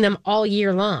to cooking them all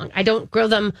year long. I don't grill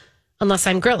them unless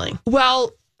I'm grilling.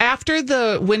 Well, after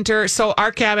the winter, so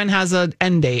our cabin has an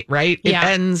end date, right? It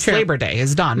ends Labor Day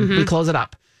is done. Mm-hmm. We close it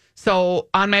up. So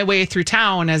on my way through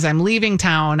town, as I'm leaving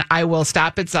town, I will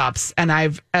stop at Zup's, and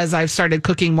as I've started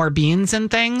cooking more beans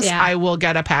and things, I will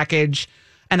get a package,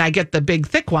 and I get the big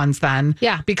thick ones then,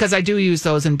 because I do use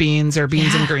those in beans or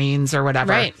beans and greens or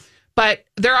whatever. Right. But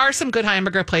there are some good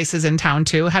hamburger places in town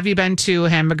too. Have you been to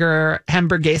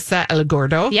Hamburguesa El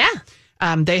Gordo? Yeah.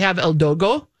 They have El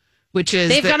Dogo, which is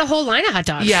they've got a whole line of hot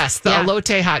dogs. Yes, the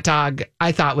elote hot dog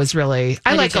I thought was really.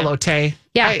 I like elote.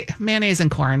 Yeah, mayonnaise and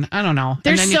corn. I don't know.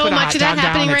 There's and then you so put a much of that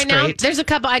happening right now. Great. There's a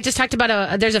couple. I just talked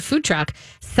about there's a food truck.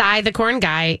 Cy, the corn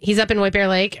guy. He's up in White Bear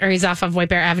Lake, or he's off of White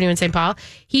Bear Avenue in St. Paul.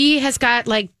 He has got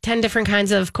like 10 different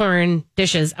kinds of corn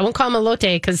dishes. I won't call them elote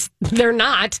because they're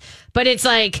not, but it's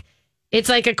like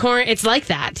a corn. It's like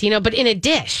that, but in a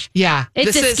dish. Yeah,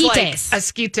 it's this esquites. Is like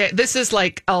esquite. This is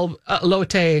like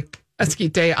elote.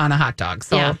 Esquite on a hot dog.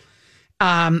 So,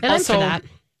 and also I'm for that.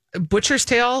 Butcher's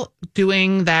Tail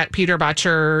doing that Peter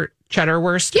Butcher cheddar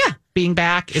wurst. Being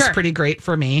back is pretty great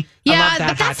for me. Yeah, I love that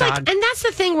but that's hot dog. and that's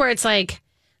the thing where it's like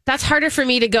That's harder for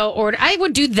me to go order. I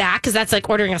would do that because that's like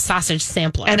ordering a sausage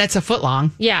sampler. And it's a foot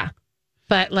long. yeah.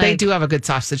 But like, They do have a good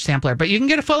sausage sampler, but you can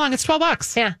get a foot long. It's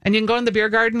 $12. Yeah. And you can go in the beer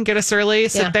garden, get a surly,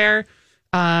 sit Yeah. there.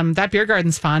 That beer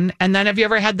garden's fun. And then have you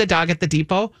ever had the dog at the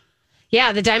depot?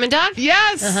 yeah, the Diamond Dog?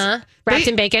 Yes. Wrapped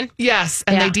in bacon? Yes.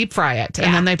 And Yeah. they deep fry it. And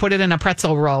Yeah. then they put it in a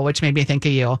pretzel roll, which made me think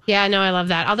of you. Yeah, no, I love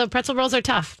that. Although pretzel rolls are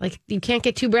tough. Like, you can't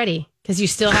get too bready because you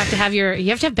still have to have you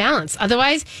have to have balance.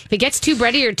 Otherwise, if it gets too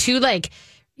bready or too, like,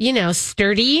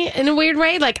 sturdy in a weird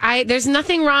way, like, there's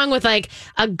nothing wrong with, like,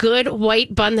 a good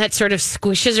white bun that sort of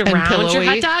squishes around your pillowy.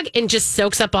 hot dog and just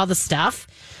soaks up all the stuff.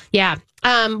 Yeah.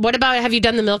 What about, have you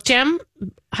done the Milk Jam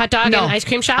hot dog No. and ice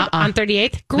cream shop on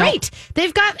 38th? Great.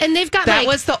 They've got That like,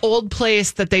 was the old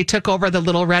place that they took over, the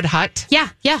Little Red Hut. yeah.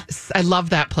 I love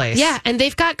that place. Yeah, and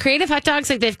they've got creative hot dogs.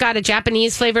 Like, they've got a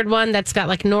Japanese flavored one that's got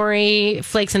like nori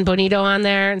flakes and bonito on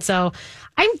there, and so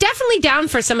I'm definitely down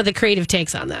for some of the creative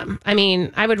takes on them. I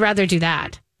mean, I would rather do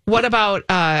that. What about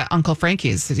Uncle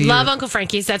Frankie's? Love Uncle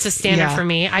Frankie's. That's a standard Yeah. for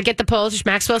me. I get the Polish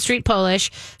Maxwell Street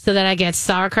Polish so that I get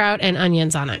sauerkraut and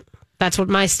onions on it. That's what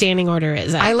my standing order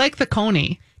is. I like the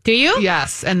Coney. Do you?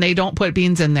 Yes, and they don't put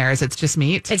beans in theirs. It's just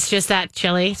meat. It's just that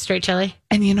chili, straight chili.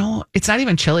 And it's not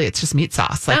even chili. It's just meat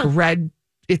sauce, like Oh. red.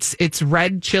 It's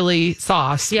red chili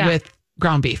sauce Yeah. with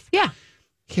ground beef. Yeah.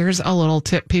 Here's a little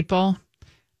tip, people.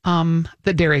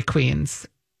 The Dairy Queen's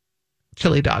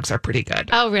chili dogs are pretty good.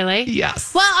 Oh, really?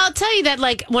 Yes. Well, I'll tell you that,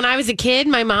 like, when I was a kid,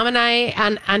 my mom and I,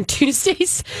 on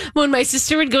Tuesdays, when my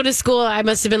sister would go to school, I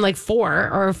must have been like 4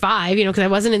 or 5, because I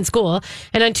wasn't in school.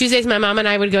 And on Tuesdays, my mom and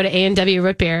I would go to A&W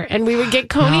Root Beer, and we would get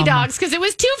Coney dogs because it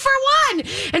was 2 for 1.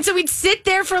 And so we'd sit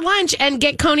there for lunch and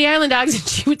get Coney Island dogs, and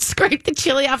she would scrape the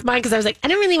chili off mine because I was like, I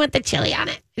don't really want the chili on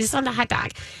it. I just want the hot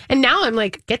dog. And now I'm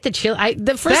like, get the chili.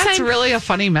 The first That's time. really a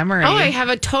funny memory. Oh, I have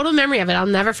a total memory of it. I'll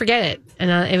never forget it.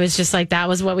 And it was just like, that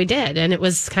was what we did. And it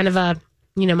was kind of a,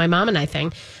 my mom and I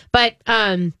thing. But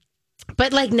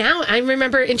like now I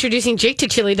remember introducing Jake to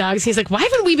chili dogs. He's like, why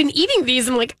haven't we been eating these?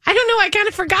 I'm like, I don't know. I kind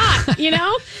of forgot,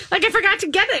 like I forgot to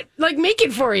get it, like make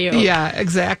it for you. Yeah,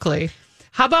 exactly.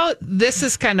 How about this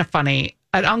is kind of funny.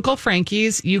 At Uncle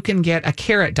Frankie's, you can get a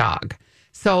carrot dog.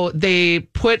 So they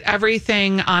put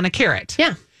everything on a carrot.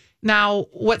 Yeah. Now,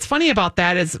 what's funny about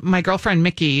that is my girlfriend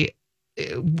Mickey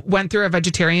went through a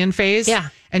vegetarian phase. Yeah.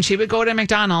 And she would go to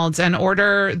McDonald's and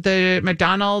order the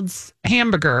McDonald's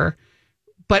hamburger,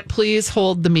 but please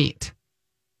hold the meat.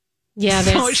 Yeah.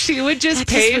 So she would just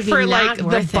pay for like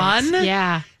the bun.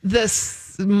 Yeah.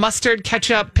 This mustard,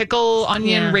 ketchup, pickle,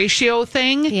 onion ratio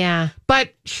thing. Yeah.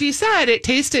 But she said it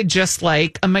tasted just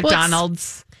like a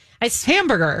McDonald's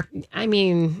hamburger. I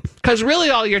mean, because really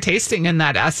all you're tasting in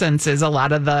that essence is a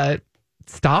lot of the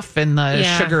stuff and the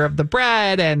sugar of the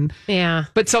bread.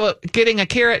 But so getting a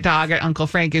carrot dog at Uncle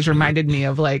Frankie's reminded me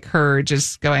of like her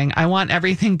just going, I want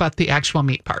everything but the actual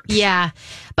meat parts. Yeah.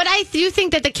 But I do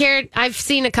think that the carrot, I've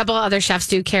seen a couple other chefs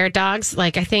do carrot dogs.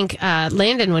 Like I think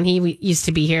Landon, when he used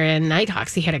to be here in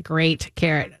Nighthawks, he had a great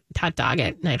carrot hot dog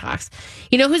at Nighthawks.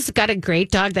 You know who's got a great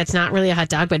dog that's not really a hot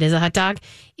dog, but is a hot dog?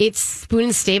 It's Spoon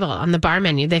and Stable on the bar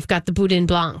menu. They've got the Boudin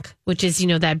Blanc, which is,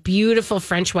 that beautiful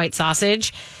French white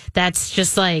sausage that's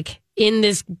just like in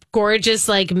this gorgeous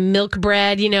like milk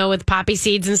bread, with poppy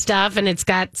seeds and stuff. And it's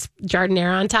got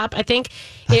jardinera on top, I think.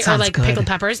 Or like good. pickled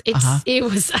peppers.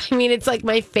 It's like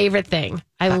my favorite thing.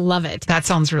 I love it. That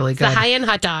sounds really good. The high-end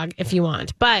hot dog if you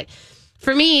want. But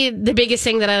for me, the biggest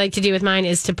thing that I like to do with mine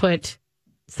is to put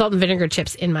salt and vinegar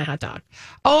chips in my hot dog.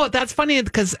 Oh, that's funny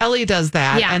because Ellie does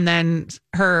that. Yeah. And then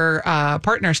her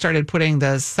partner started putting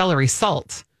the celery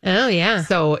salt. Oh, yeah.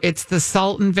 So it's the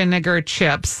salt and vinegar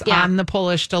chips on the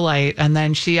Polish Delight. And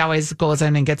then she always goes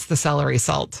in and gets the celery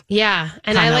salt. Yeah.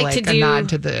 And Kinda I like to do a nod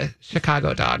to the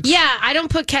Chicago dogs. Yeah. I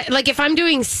don't put, like if I'm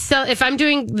doing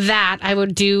that, I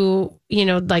would do,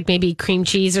 like maybe cream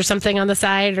cheese or something on the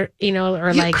side or,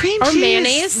 or like, cream or cheese,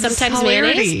 mayonnaise. Sometimes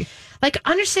hilarity. mayonnaise. Like,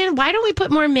 understand, why don't we put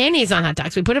more mayonnaise on hot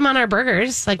dogs? We put them on our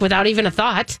burgers, like without even a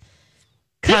thought.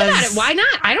 Think about it. Why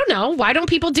not? I don't know. Why don't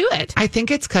people do it? I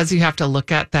think it's because you have to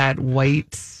look at that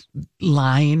white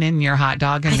line in your hot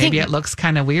dog and maybe it looks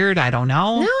kind of weird. I don't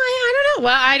know. No, I don't know.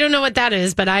 Well, I don't know what that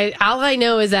is, but all I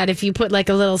know is that if you put like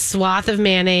a little swath of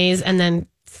mayonnaise and then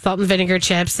salt and vinegar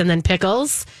chips and then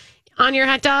pickles on your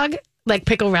hot dog, like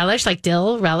pickle relish, like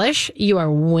dill relish, you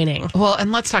are winning. Well,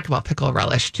 and let's talk about pickle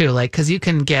relish too, like because you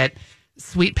can get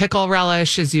sweet pickle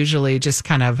relish is usually just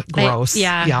kind of gross.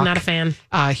 Yuck. Not a fan.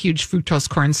 Huge fructose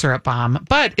corn syrup bomb.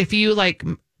 But if you like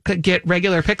could get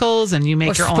regular pickles and you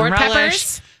make your own relish.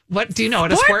 Peppers. What do you know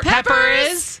what a sport pepper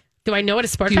is? Do I know what a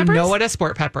sport Do you pepper know is? what a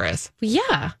sport pepper is?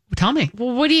 Yeah. Tell me.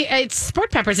 Well, what do you? It's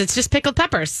sport peppers. It's just pickled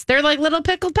peppers. They're like little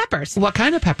pickled peppers. What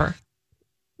kind of pepper?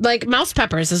 Like mouse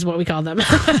peppers is what we call them.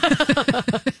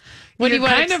 What do you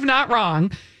want? Kind of not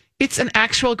wrong. It's an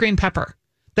actual green pepper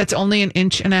that's only 1.5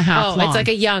 inches long. It's like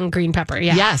a young green pepper.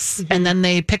 Yeah. Yes. And then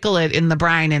they pickle it in the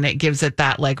brine and it gives it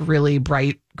that like really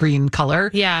bright green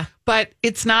color. Yeah. But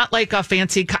it's not like a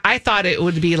fancy, I thought it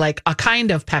would be like a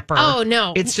kind of pepper. Oh,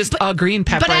 no. It's just a green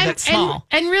pepper that's small.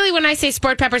 And really, when I say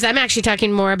sport peppers, I'm actually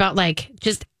talking more about like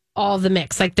just all the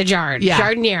mix, like the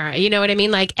jardinera. You know what I mean?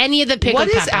 Like any of the pickled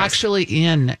peppers. What is actually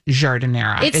in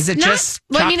jardinera? Is it just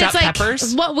chopped up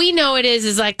peppers? What we know it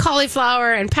is like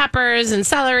cauliflower and peppers and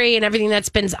celery and everything that's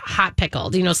been hot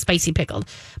pickled, spicy pickled.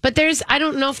 But I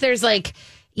don't know if there's like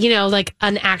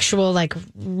an actual like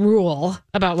rule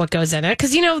about what goes in it.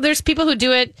 Because, there's people who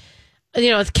do it,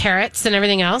 with carrots and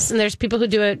everything else. And there's people who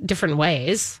do it different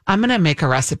ways. I'm going to make a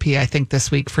recipe, I think,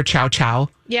 this week for chow chow.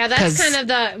 Yeah, that's kind of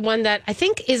the one that I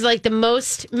think is like the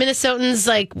most Minnesotans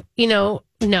like, know.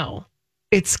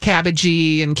 It's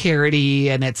cabbagey and carroty,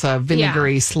 and it's a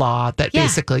vinegary slaw that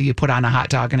basically you put on a hot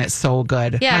dog, and it's so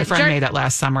good. Yeah, my friend made it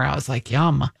last summer. I was like,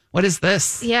 yum. What is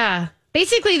this? Yeah.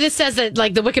 Basically, this says that,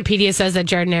 like, the Wikipedia says that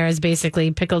jardinera is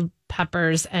basically pickled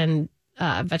peppers and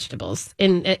vegetables.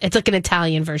 It's like an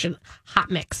Italian version,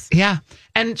 hot mix. Yeah.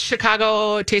 And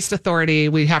Chicago Taste Authority,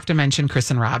 we have to mention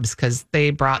Chris and Rob's because they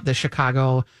brought the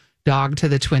Chicago dog to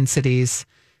the Twin Cities.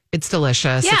 It's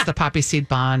delicious. Yeah. It's the poppy seed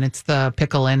bun. It's the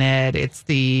pickle in it. It's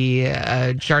the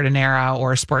jardinera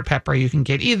or sport pepper. You can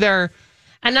get either.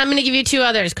 And I'm going to give you two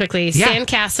others quickly. Yeah.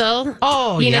 Sandcastle.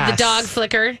 Oh, know, the dog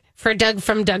flicker from Doug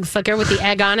Flicker with the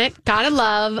egg on it. Gotta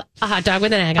love a hot dog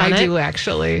with an egg on it. I do,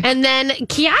 actually. And then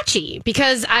Kiachi,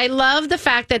 because I love the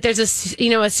fact that there's a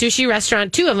sushi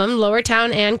restaurant, two of them, Lower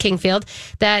Town and Kingfield,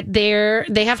 that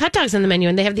they have hot dogs on the menu,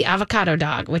 and they have the avocado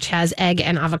dog, which has egg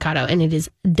and avocado, and it is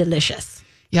delicious.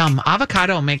 Yum.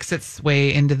 Avocado makes its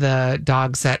way into the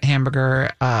dogs at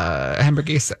Hamburgues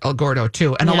El Gordo,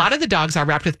 too. And a lot of the dogs are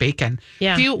wrapped with bacon.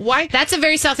 Yeah. Why? That's a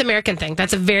very South American thing.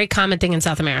 That's a very common thing in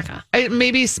South America. It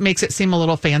maybe makes it seem a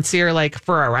little fancier, like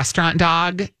for a restaurant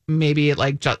dog. Maybe it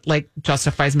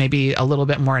justifies maybe a little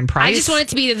bit more in price. I just want it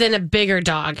to be then a bigger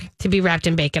dog to be wrapped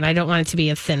in bacon. I don't want it to be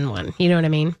a thin one. You know what I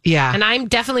mean? Yeah. And I'm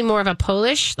definitely more of a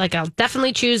Polish. Like, I'll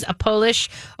definitely choose a Polish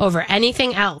over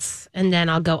anything else. And then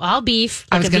I'll go all beef.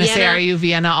 I was going to say, are you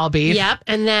Vienna all beef? Yep.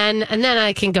 And then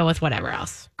I can go with whatever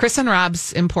else. Chris and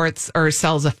Rob's imports or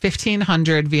sells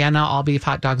 1,500 Vienna all beef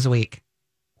hot dogs a week.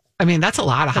 I mean, that's a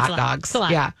lot of hot dogs. That's a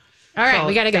lot. Yeah. All right,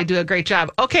 we got to go. They do a great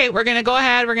job. Okay, we're going to go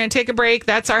ahead. We're going to take a break.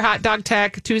 That's our hot dog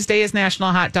tech. Tuesday is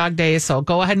National Hot Dog Day, so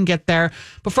go ahead and get there.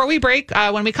 Before we break,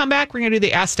 when we come back, we're going to do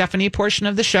the Ask Stephanie portion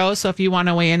of the show. So if you want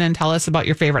to weigh in and tell us about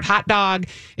your favorite hot dog,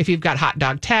 if you've got hot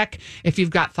dog tech, if you've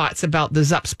got thoughts about the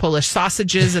Zups Polish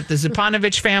sausages at the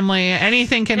Zupanovich family,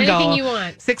 anything can go. Anything you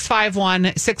want.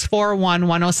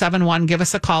 651-641-1071. Give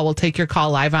us a call. We'll take your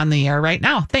call live on the air right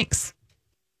now. Thanks.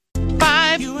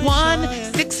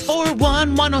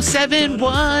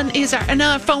 516411071 is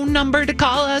our phone number to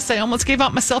call us. I almost gave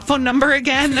out my cell phone number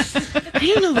again. I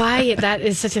don't know why that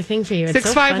is such a thing for you.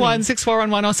 It's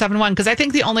 651-641-1071 because I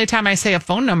think the only time I say a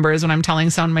phone number is when I'm telling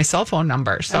someone my cell phone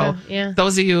number. So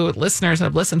those of you listeners that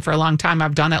have listened for a long time,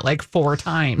 I've done it like 4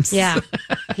 times. Yeah.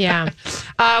 Yeah.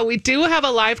 We do have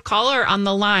a live caller on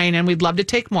the line and we'd love to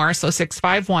take more. So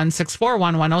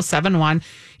 651-641-1071.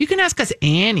 You can ask us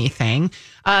anything.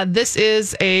 This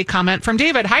is a comment from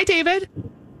David. Hi, David.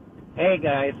 Hey,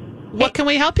 guys. What can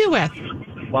we help you with?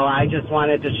 Well, I just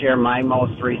wanted to share my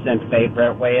most recent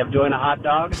favorite way of doing a hot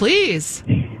dog. Please.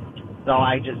 So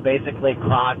I just basically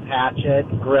cross-hatch it,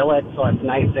 grill it so it's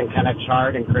nice and kind of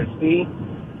charred and crispy.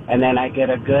 And then I get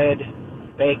a good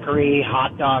bakery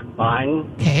hot dog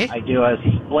bun. Okay. I do a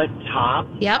split top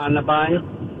on the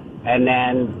bun. And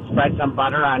then spread some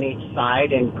butter on each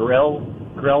side and grill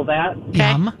that.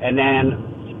 Yum. And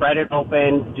then spread it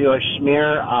open, do a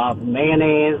smear of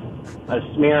mayonnaise, a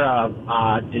smear of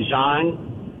Dijon,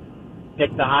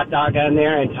 stick the hot dog on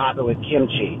there, and top it with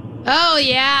kimchi. Oh,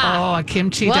 yeah. Oh, a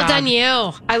kimchi dog. Well done,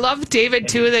 you. I love, David,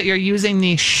 too, that you're using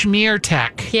the schmear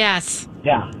tech. Yes.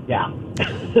 Yeah.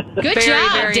 Good Very,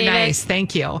 job, very David. nice.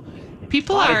 Thank you.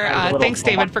 People are, thanks,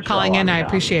 David, for calling in. I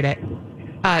appreciate it.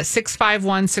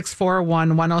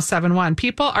 651-641-1071.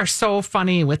 People are so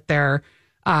funny with their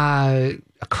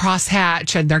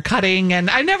crosshatch and their cutting, and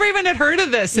I never even had heard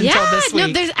of this until this week.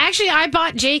 No, there's actually, I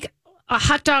bought Jake a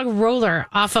hot dog roller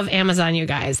off of Amazon, you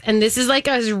guys, and this is like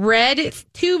a red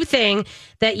tube thing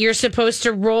that you're supposed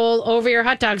to roll over your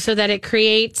hot dog so that it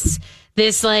creates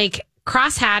this like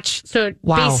crosshatch, so it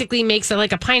basically makes it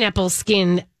like a pineapple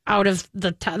skin out of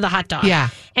the hot dog. Yeah.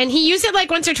 And he used it like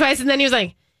once or twice, and then he was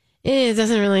like, it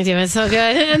doesn't really do it so good.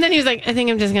 And then he was like, I think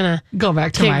I'm just going to Go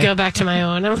back to my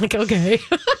own. I'm like, okay.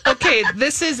 Okay,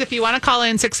 this is, if you want to call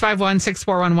in,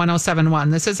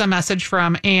 651-641-1071. This is a message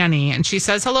from Annie, and she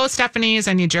says, hello, Stephanies.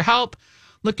 I need your help.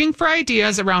 Looking for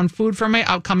ideas around food for my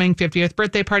upcoming 50th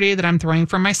birthday party that I'm throwing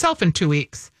for myself in 2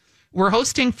 weeks. We're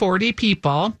hosting 40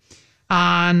 people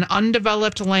on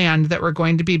undeveloped land that we're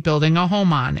going to be building a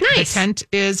home on. Nice. The tent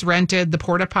is rented, the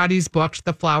porta potties booked,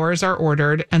 the flowers are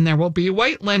ordered, and there will be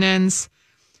white linens.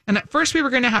 And at first we were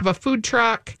going to have a food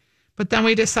truck, but then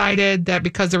we decided that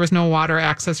because there was no water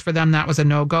access for them, that was a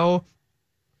no-go.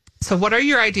 So what are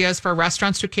your ideas for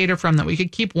restaurants to cater from that we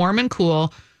could keep warm and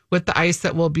cool with the ice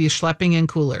that will be schlepping in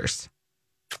coolers?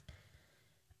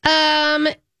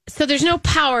 So there's no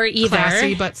power either.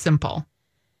 Classy but simple.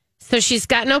 So she's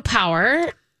got no power,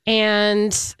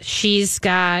 and she's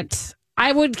got.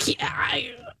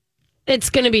 It's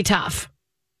going to be tough.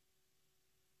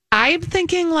 I'm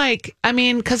thinking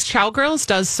because Chowgirls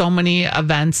does so many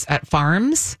events at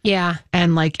farms. Yeah.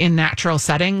 And in natural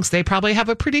settings, they probably have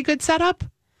a pretty good setup.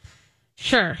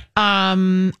 Sure.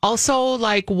 Also,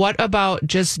 what about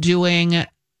just doing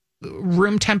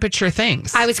room temperature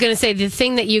things? I was going to say the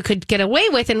thing that you could get away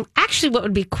with, and actually what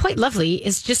would be quite lovely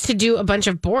is just to do a bunch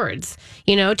of boards,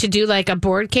 to do a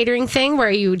board catering thing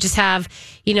where you just have,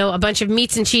 a bunch of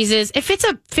meats and cheeses. If it's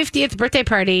a 50th birthday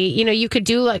party, you could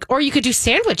do or you could do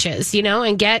sandwiches,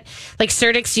 and get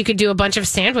Surdyk's, you could do a bunch of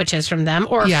sandwiches from them,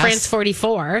 or Yes. France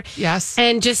 44. Yes.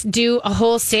 And just do a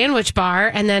whole sandwich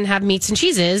bar and then have meats and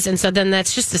cheeses. And so then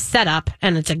that's just a setup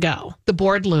and it's a go. The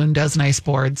Board Loon does nice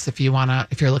boards if you're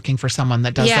looking for someone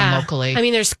that does them locally. I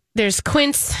mean, there's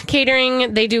Quince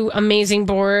Catering. They do amazing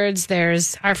boards.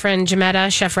 There's our friend Jametta,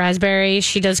 Chef Raspberry.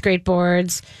 She does great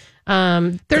boards.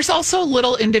 There's also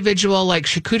little individual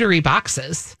charcuterie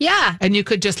boxes. Yeah. And you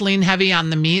could just lean heavy on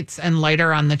the meats and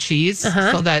lighter on the cheese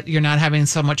so that you're not having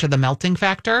so much of the melting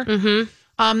factor.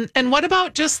 Mm-hmm. And what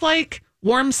about just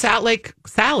warm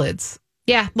salads?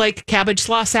 Yeah. Like cabbage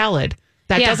slaw salad.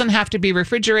 That doesn't have to be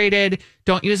refrigerated.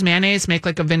 Don't use mayonnaise. Make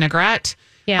a vinaigrette.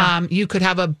 Yeah. You could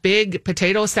have a big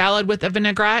potato salad with a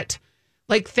vinaigrette.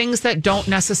 Things that don't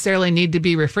necessarily need to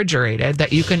be refrigerated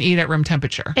that you can eat at room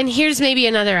temperature. And here's maybe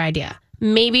another idea.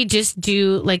 Maybe just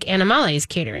do Animale's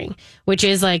catering, which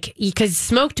is because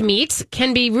smoked meats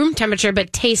can be room temperature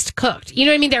but taste cooked. You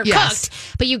know what I mean? They're Yes.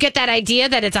 cooked, but you get that idea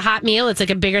that it's a hot meal. It's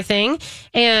a bigger thing.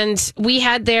 And we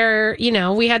had their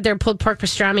pulled pork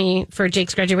pastrami for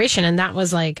Jake's graduation, and that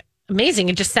was amazing.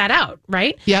 It just sat out,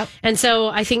 right? Yep. And so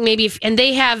I think maybe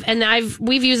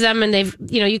we've used them, and they've,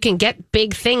 you can get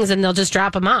big things and they'll just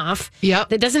drop them off.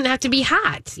 Yep. It doesn't have to be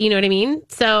hot. You know what I mean?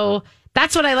 So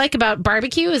that's what I like about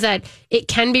barbecue is that it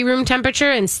can be room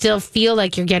temperature and still feel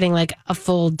like you're getting a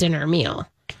full dinner meal.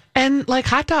 And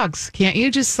hot dogs, can't you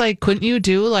just couldn't you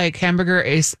do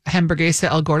hamburguesa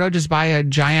El Gordo? Just buy a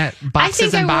giant boxes and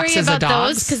boxes I think I worry of about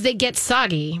dogs. those because they get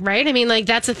soggy, right? I mean,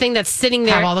 that's a thing that's sitting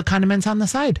there. Have all the condiments on the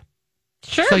side.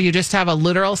 Sure. So you just have a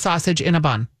literal sausage in a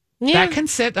bun. Yeah. That can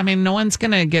sit. I mean, no one's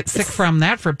going to get sick from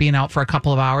that for being out for a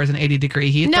couple of hours in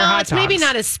 80-degree heat. They're No, hot it's maybe dogs.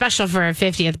 not as special for a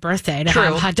 50th birthday to True.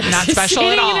 have hot dogs. Not special at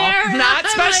sitting all. there. Not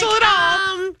I'm special at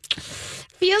all.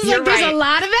 Feels You're like there's right. a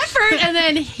lot of effort, and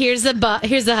then here's a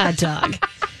hot dog.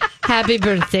 Happy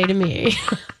birthday to me.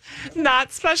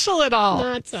 Not special at all.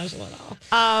 Not special at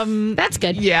all. That's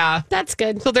good. Yeah. That's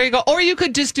good. So there you go. Or you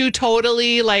could just do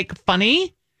totally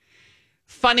funny,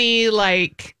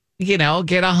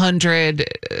 get 100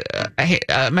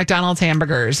 McDonald's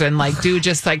hamburgers and do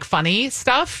just funny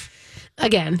stuff.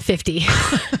 Again, 50.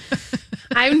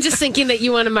 I'm just thinking that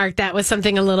you want to mark that with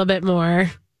something a little bit more,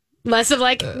 less of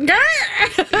grr.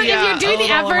 If you're doing the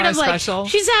a little effort more of special.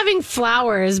 she's having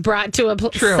flowers brought to a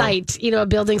True. site, a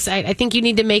building site. I think you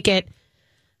need to make it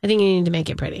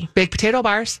pretty. Baked potato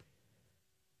bars.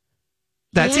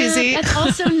 That's Yeah, easy. That's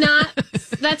also not.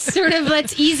 That's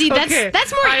easy. Okay,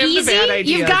 That's more I have the easy. bad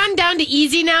ideas. You've gone down to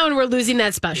easy now, and we're losing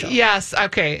that special. Yes.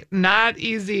 Okay. Not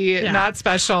easy. Yeah. Not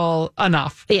special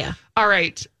enough. Yeah. All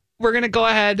right. We're going to go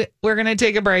ahead. We're going to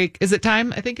take a break. Is it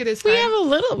time? I think it is time. We have a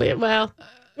little bit. Well,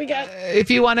 we got.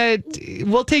 If you want to,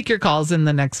 we'll take your calls in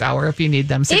the next hour if you need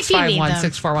them. If you need them.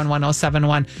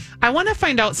 651-641-1071. I want to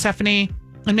find out, Stephanie,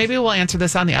 and maybe we'll answer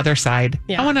this on the other side.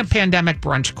 Yeah. I want a pandemic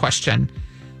brunch question.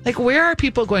 Where are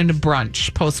people going to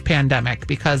brunch post-pandemic?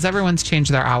 Because everyone's changed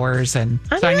their hours. And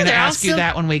so I'm going to they're all ask you still-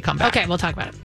 that when we come back. Okay, we'll talk about it.